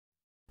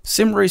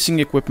Sim racing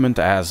equipment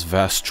has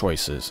vast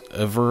choices,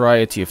 a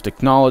variety of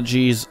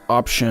technologies,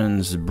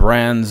 options,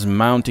 brands,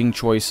 mounting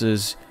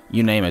choices,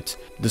 you name it.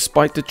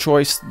 Despite the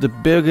choice, the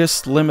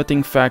biggest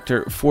limiting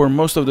factor for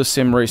most of the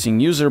sim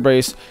racing user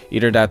base,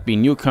 either that be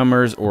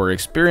newcomers or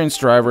experienced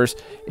drivers,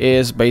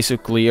 is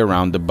basically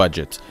around the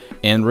budget.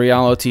 In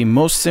reality,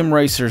 most sim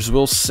racers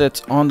will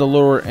sit on the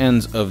lower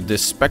ends of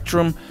this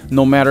spectrum,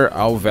 no matter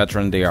how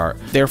veteran they are.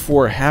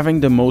 Therefore, having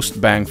the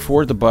most bang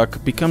for the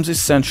buck becomes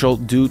essential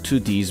due to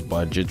these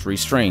budget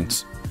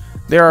restraints.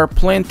 There are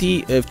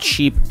plenty of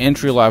cheap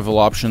entry-level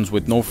options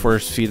with no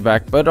force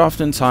feedback, but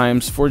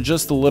oftentimes, for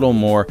just a little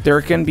more,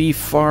 there can be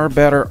far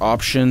better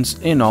options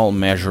in all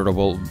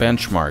measurable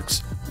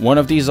benchmarks. One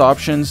of these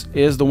options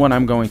is the one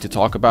I'm going to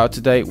talk about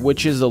today,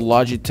 which is the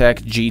Logitech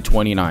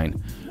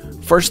G29.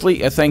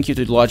 Firstly, a thank you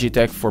to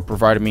Logitech for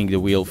providing me the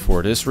wheel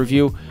for this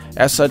review.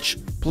 As such,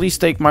 please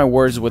take my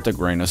words with a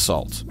grain of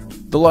salt.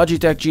 The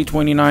Logitech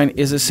G29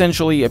 is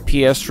essentially a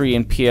PS3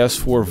 and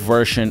PS4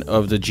 version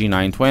of the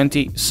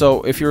G920,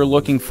 so if you're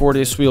looking for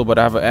this wheel but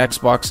have an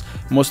Xbox,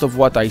 most of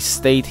what I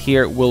state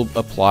here will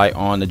apply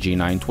on the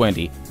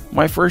G920.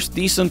 My first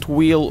decent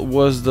wheel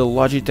was the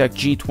Logitech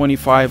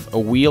G25, a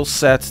wheel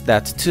set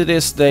that to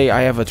this day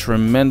I have a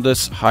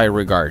tremendous high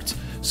regard.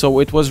 So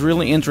it was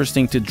really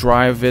interesting to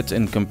drive it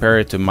and compare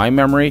it to my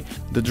memory,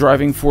 the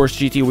Driving Force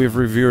GT we've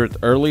reviewed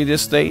early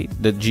this day,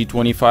 the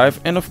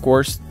G25, and of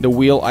course the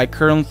wheel I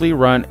currently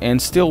run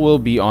and still will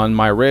be on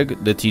my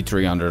rig, the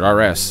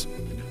T300RS.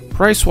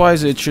 Price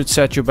wise, it should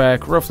set you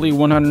back roughly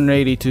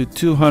 180 to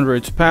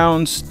 200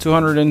 pounds,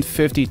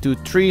 250 to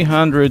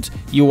 300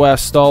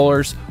 US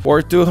dollars,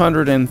 or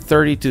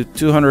 230 to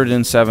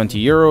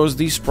 270 euros.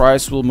 These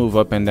prices will move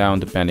up and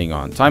down depending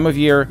on time of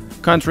year,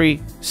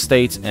 country,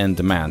 state, and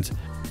demand.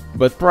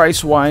 But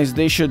price-wise,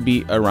 they should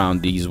be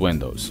around these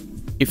windows.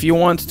 If you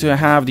want to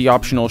have the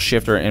optional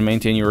shifter and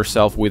maintain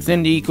yourself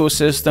within the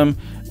ecosystem,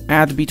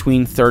 add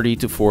between 30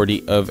 to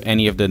 40 of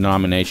any of the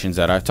denominations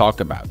that I talk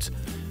about.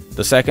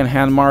 The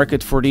second-hand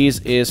market for these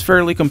is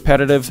fairly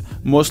competitive,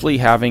 mostly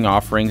having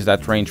offerings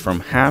that range from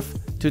half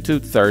to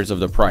 2/3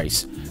 of the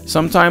price.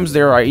 Sometimes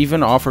they are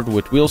even offered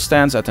with wheel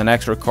stands at an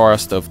extra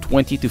cost of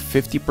 20 to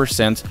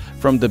 50%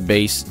 from the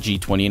base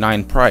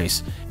G29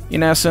 price.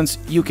 In essence,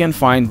 you can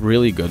find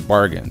really good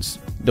bargains.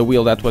 The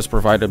wheel that was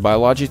provided by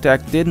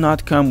Logitech did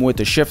not come with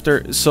a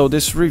shifter, so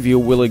this review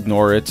will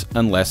ignore it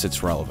unless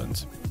it's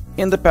relevant.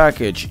 In the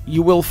package,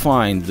 you will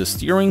find the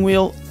steering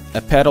wheel,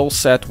 a pedal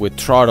set with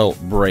throttle,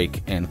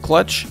 brake, and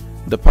clutch,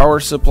 the power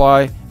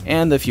supply,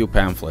 and a few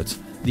pamphlets.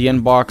 The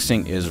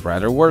unboxing is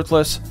rather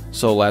worthless,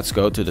 so let's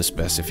go to the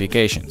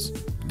specifications.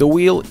 The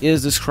wheel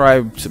is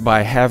described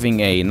by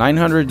having a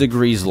 900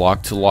 degrees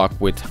lock-to-lock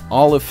with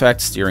all-effect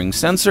steering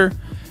sensor,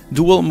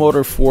 dual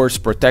motor force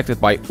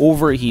protected by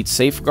overheat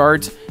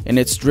safeguards, and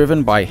it's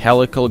driven by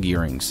helical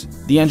gearings.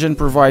 The engine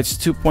provides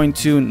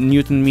 2.2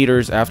 Newton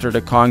meters after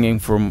the conging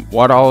from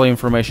what all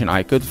information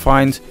I could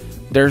find.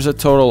 There's a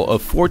total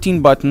of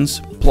 14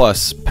 buttons,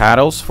 plus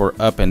paddles for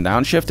up and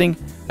down shifting,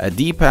 a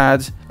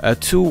D-pad, a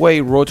two-way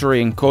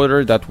rotary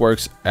encoder that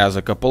works as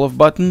a couple of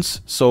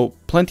buttons, so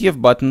plenty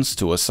of buttons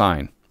to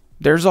assign.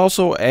 There's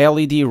also a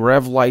LED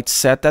rev light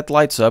set that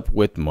lights up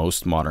with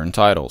most modern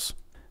titles.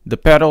 The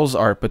pedals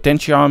are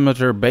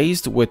potentiometer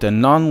based with a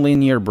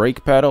non-linear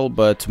brake pedal,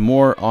 but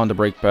more on the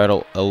brake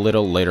pedal a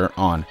little later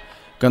on.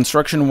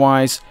 Construction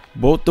wise,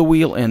 both the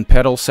wheel and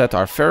pedal set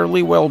are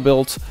fairly well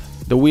built,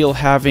 the wheel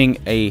having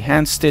a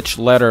hand-stitched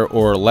leather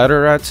or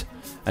leatherette,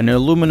 an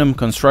aluminum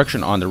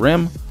construction on the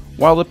rim,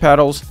 while the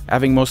pedals,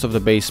 having most of the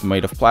base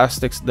made of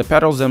plastics, the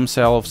pedals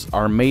themselves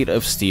are made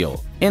of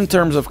steel. In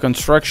terms of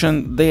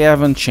construction, they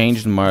haven't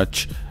changed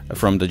much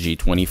from the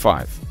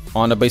G25.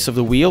 On the base of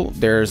the wheel,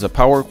 there's a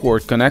power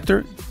cord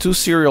connector, two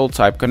serial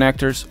type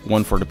connectors,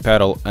 one for the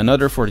pedal,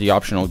 another for the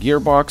optional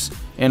gearbox,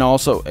 and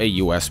also a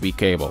USB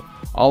cable.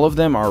 All of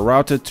them are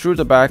routed through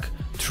the back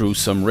through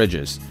some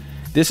ridges.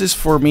 This is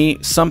for me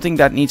something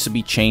that needs to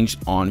be changed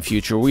on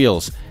future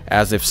wheels,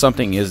 as if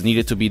something is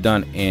needed to be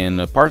done in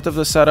a part of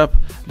the setup,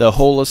 the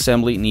whole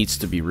assembly needs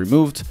to be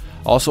removed.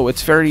 Also,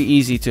 it's very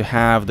easy to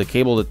have the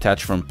cable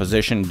detached from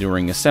position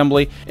during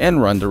assembly and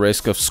run the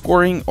risk of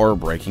scoring or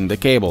breaking the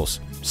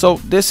cables.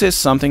 So this is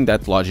something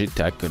that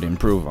Logitech could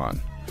improve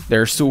on.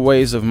 There's two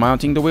ways of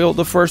mounting the wheel.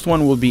 The first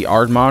one would be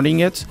hard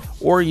mounting it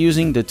or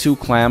using the two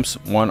clamps,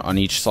 one on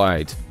each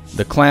side.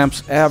 The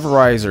clamps have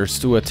risers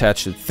to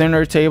attach to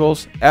thinner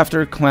tables. After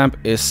a clamp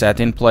is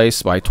set in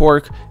place by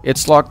torque,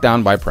 it's locked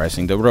down by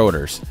pressing the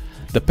rotors.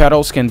 The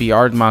pedals can be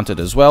hard mounted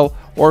as well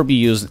or be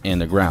used in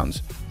the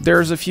ground.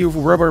 There's a few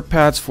rubber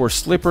pads for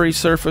slippery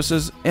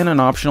surfaces and an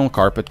optional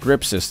carpet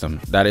grip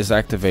system that is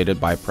activated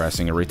by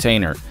pressing a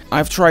retainer.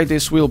 I've tried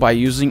this wheel by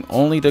using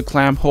only the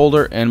clamp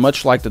holder, and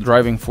much like the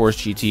Driving Force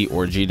GT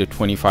or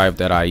G25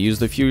 that I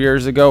used a few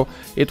years ago,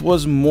 it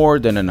was more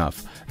than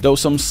enough, though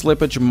some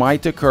slippage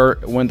might occur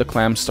when the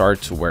clamps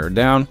start to wear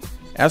down.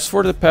 As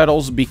for the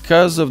pedals,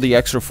 because of the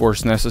extra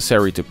force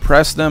necessary to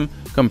press them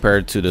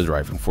compared to the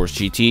Driving Force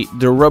GT,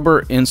 the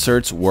rubber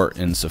inserts were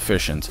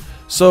insufficient.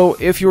 So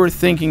if you're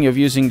thinking of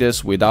using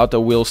this without a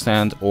wheel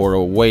stand or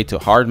a way to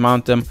hard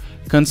mount them,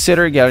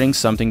 consider getting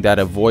something that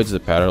avoids the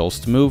pedals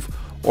to move,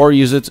 or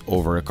use it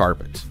over a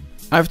carpet.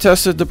 I've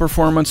tested the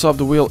performance of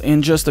the wheel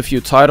in just a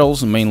few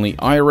titles, mainly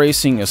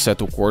iRacing,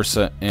 Assetto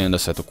Corsa and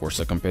Assetto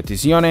Corsa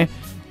Competizione.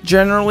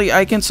 Generally,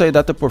 I can say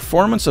that the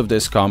performance of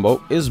this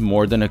combo is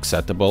more than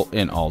acceptable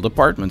in all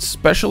departments,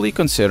 especially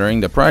considering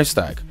the price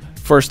tag.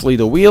 Firstly,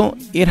 the wheel,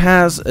 it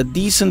has a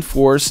decent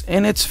force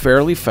and it's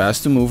fairly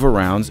fast to move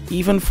around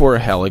even for a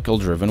helical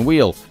driven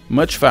wheel.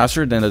 Much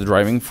faster than the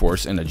driving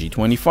force in the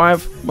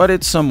G25, but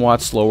it's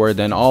somewhat slower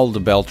than all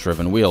the belt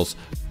driven wheels.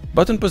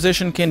 Button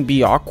position can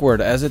be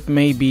awkward as it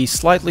may be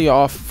slightly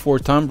off for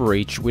thumb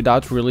reach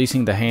without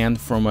releasing the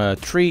hand from a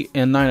 3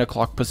 and 9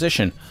 o'clock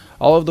position.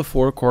 All of the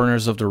four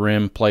corners of the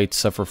rim plate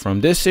suffer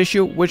from this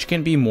issue, which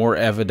can be more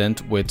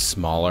evident with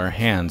smaller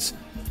hands.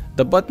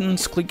 The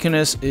button's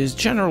clickiness is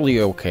generally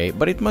okay,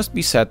 but it must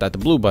be set at the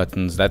blue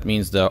buttons. That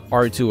means the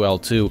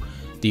R2, L2,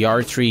 the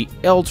R3,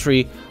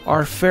 L3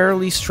 are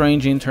fairly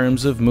strange in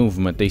terms of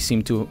movement. They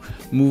seem to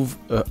move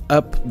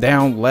up,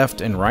 down,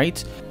 left and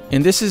right.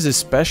 And this is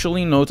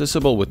especially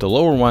noticeable with the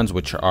lower ones,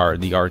 which are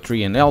the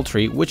R3 and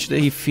L3, which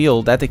they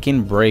feel that they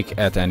can break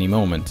at any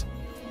moment.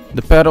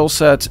 The pedal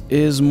set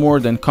is more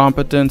than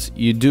competent.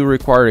 You do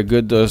require a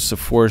good dose of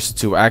force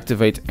to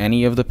activate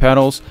any of the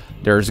pedals.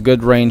 There's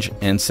good range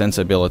and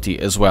sensibility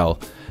as well.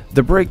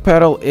 The brake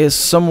pedal is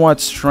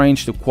somewhat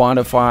strange to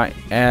quantify,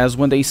 as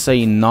when they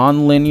say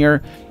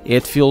non-linear,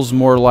 it feels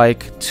more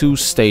like two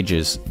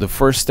stages. The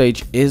first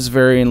stage is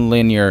very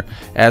linear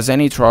as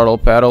any throttle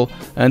pedal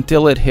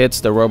until it hits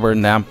the rubber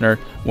dampener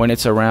when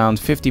it's around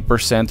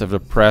 50% of the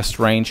pressed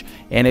range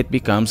and it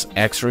becomes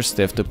extra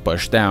stiff to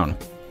push down.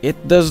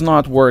 It does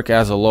not work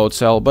as a load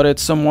cell, but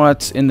it's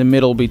somewhat in the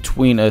middle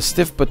between a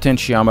stiff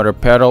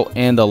potentiometer pedal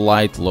and a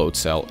light load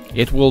cell.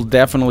 It will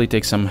definitely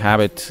take some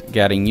habit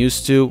getting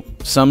used to.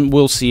 Some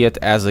will see it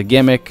as a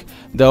gimmick,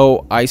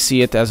 though I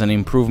see it as an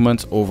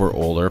improvement over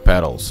older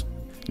pedals.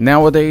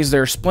 Nowadays,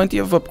 there's plenty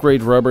of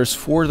upgrade rubbers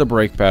for the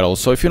brake pedals,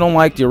 so if you don't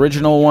like the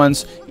original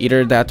ones,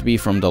 either that be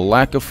from the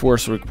lack of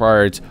force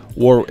required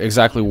or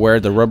exactly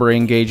where the rubber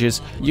engages,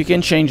 you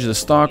can change the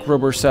stock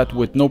rubber set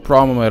with no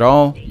problem at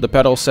all. The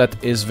pedal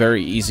set is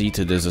very easy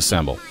to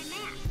disassemble.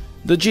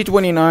 The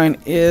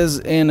G29 is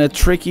in a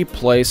tricky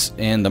place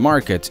in the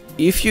market.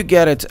 If you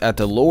get it at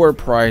the lower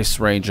price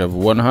range of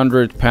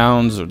 £100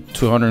 or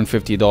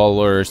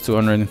 $250,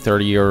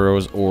 230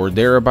 euros or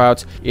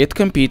thereabouts, it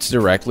competes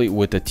directly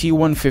with the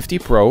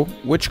T150 Pro,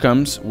 which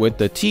comes with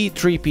the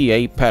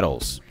T3PA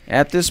pedals.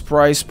 At this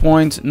price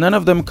point, none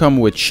of them come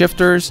with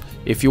shifters.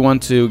 If you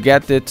want to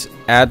get it,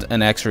 add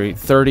an extra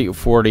 30 or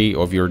 40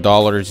 of your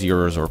dollars,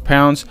 euros or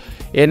pounds,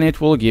 and it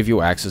will give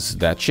you access to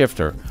that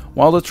shifter.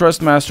 While the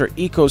Trustmaster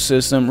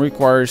ecosystem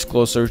requires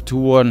closer to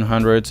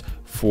 100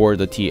 for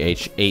the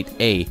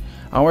TH8A.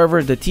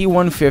 However, the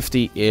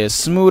T150 is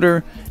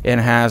smoother and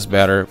has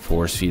better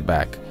force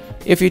feedback.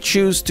 If you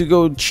choose to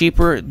go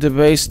cheaper, the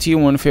base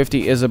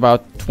T150 is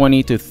about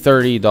 $20 to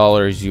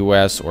 $30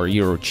 US or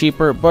Euro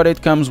cheaper, but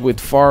it comes with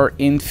far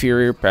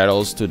inferior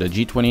pedals to the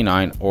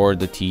G29 or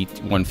the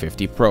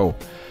T150 Pro.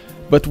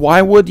 But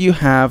why would you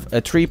have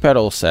a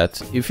 3-pedal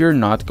set if you're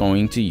not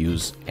going to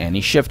use any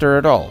shifter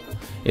at all?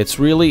 It's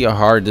really a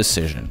hard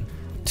decision.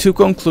 To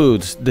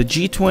conclude, the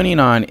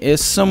G29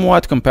 is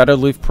somewhat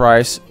competitively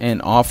priced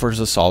and offers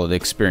a solid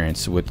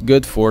experience with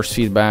good force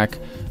feedback,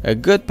 a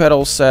good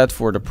pedal set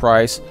for the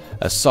price,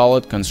 a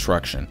solid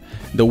construction.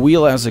 The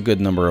wheel has a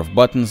good number of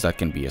buttons that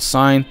can be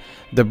assigned.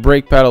 The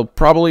brake pedal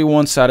probably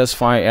won't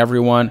satisfy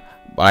everyone,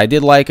 but I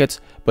did like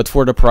it, but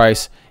for the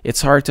price,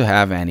 it's hard to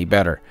have any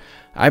better.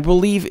 I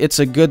believe it's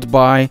a good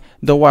buy,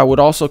 though I would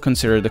also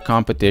consider the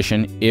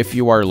competition if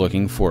you are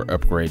looking for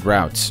upgrade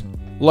routes.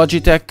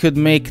 Logitech could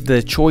make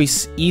the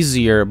choice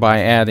easier by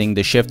adding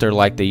the shifter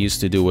like they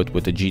used to do it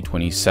with the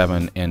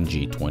G27 and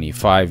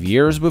G25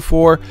 years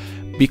before,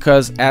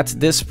 because at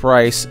this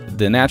price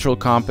the natural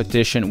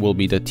competition will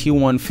be the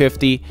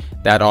T150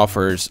 that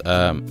offers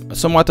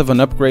somewhat of an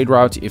upgrade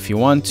route if you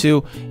want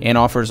to, and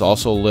offers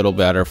also a little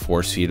better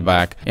force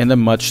feedback and a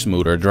much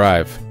smoother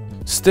drive.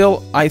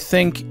 Still, I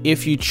think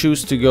if you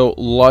choose to go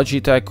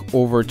Logitech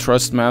over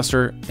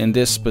Trustmaster in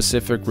this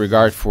specific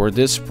regard for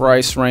this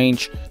price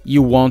range,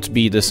 you won't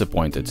be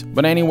disappointed.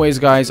 But anyways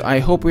guys, I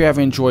hope you have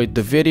enjoyed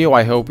the video.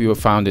 I hope you have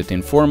found it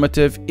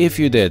informative. If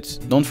you did,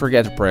 don't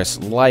forget to press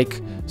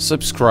like,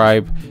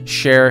 subscribe,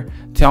 share,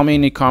 tell me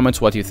in the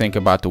comments what you think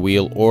about the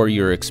wheel or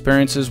your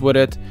experiences with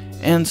it,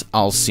 and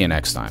I'll see you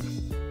next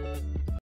time.